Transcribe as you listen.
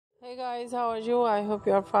Hey guys, how are you? I hope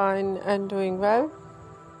you are fine and doing well.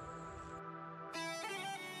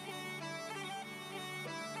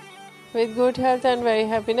 With good health and very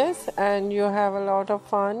happiness, and you have a lot of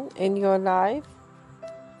fun in your life.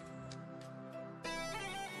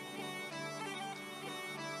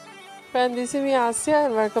 Friend, this is me Asya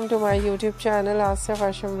and welcome to my YouTube channel Asya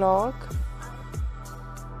Fashion Vlog.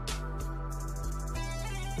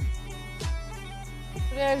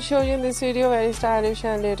 Today I'll show you in this video very stylish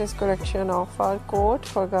and latest collection of fur coat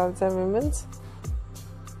for girls and women.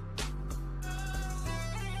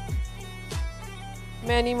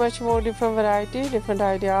 Much more different variety, different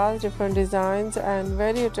ideas, different designs, and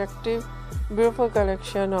very attractive, beautiful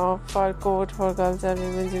collection of fur coat for girls and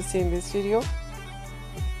women you see in this video.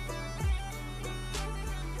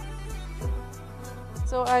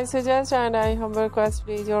 So I suggest and I humble request,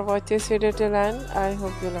 please you watch this video till end. I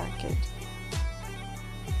hope you like it.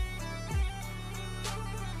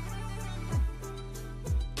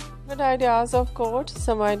 Different ideas of coat,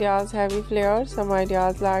 some ideas heavy flare, some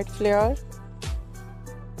ideas light flare.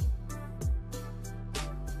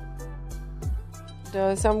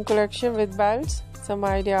 Some collection with belts, some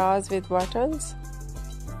ideas with buttons.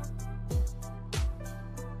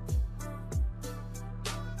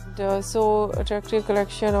 So attractive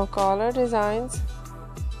collection of collar designs.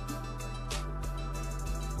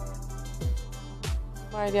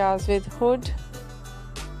 Some ideas with hood.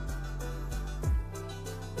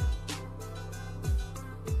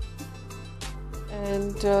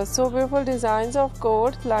 And so beautiful designs of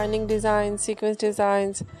coat, lining designs, sequence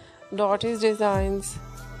designs, dotted designs.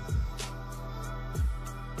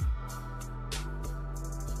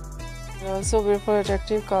 So beautiful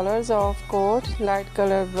attractive colors of coat, light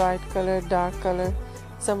color, bright color, dark color,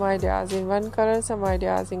 some ideas in one color, some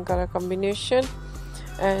ideas in color combination,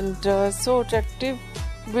 and so attractive,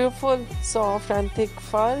 beautiful, soft and thick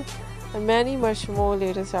fur, and much more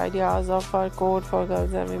latest ideas of fur coat for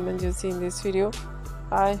girls and women you see in this video.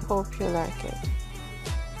 I hope you like it.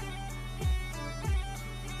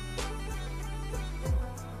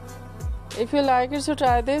 If you like it, so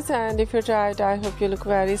try this, and if you try it, I hope you look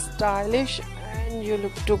very stylish and you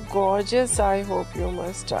look too gorgeous. I hope you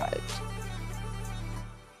must try it.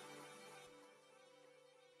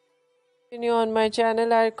 If you're new on my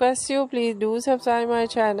channel, I request you please do subscribe my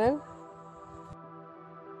channel.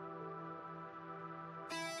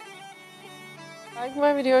 Like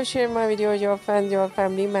my video, share my video with your friends, your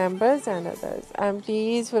family members and others, and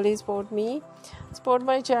please fully support me. Support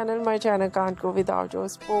my channel. My channel can't go without your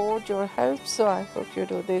support, your help. So I hope you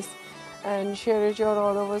do this and share it your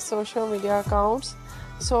all over social media accounts.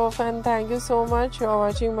 So friend, thank you so much for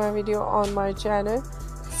watching my video on my channel.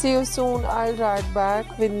 See you soon. I'll write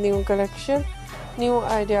back with new collection, new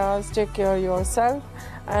ideas. Take care of yourself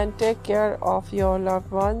and take care of your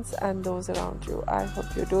loved ones and those around you. I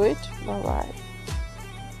hope you do it. Bye bye.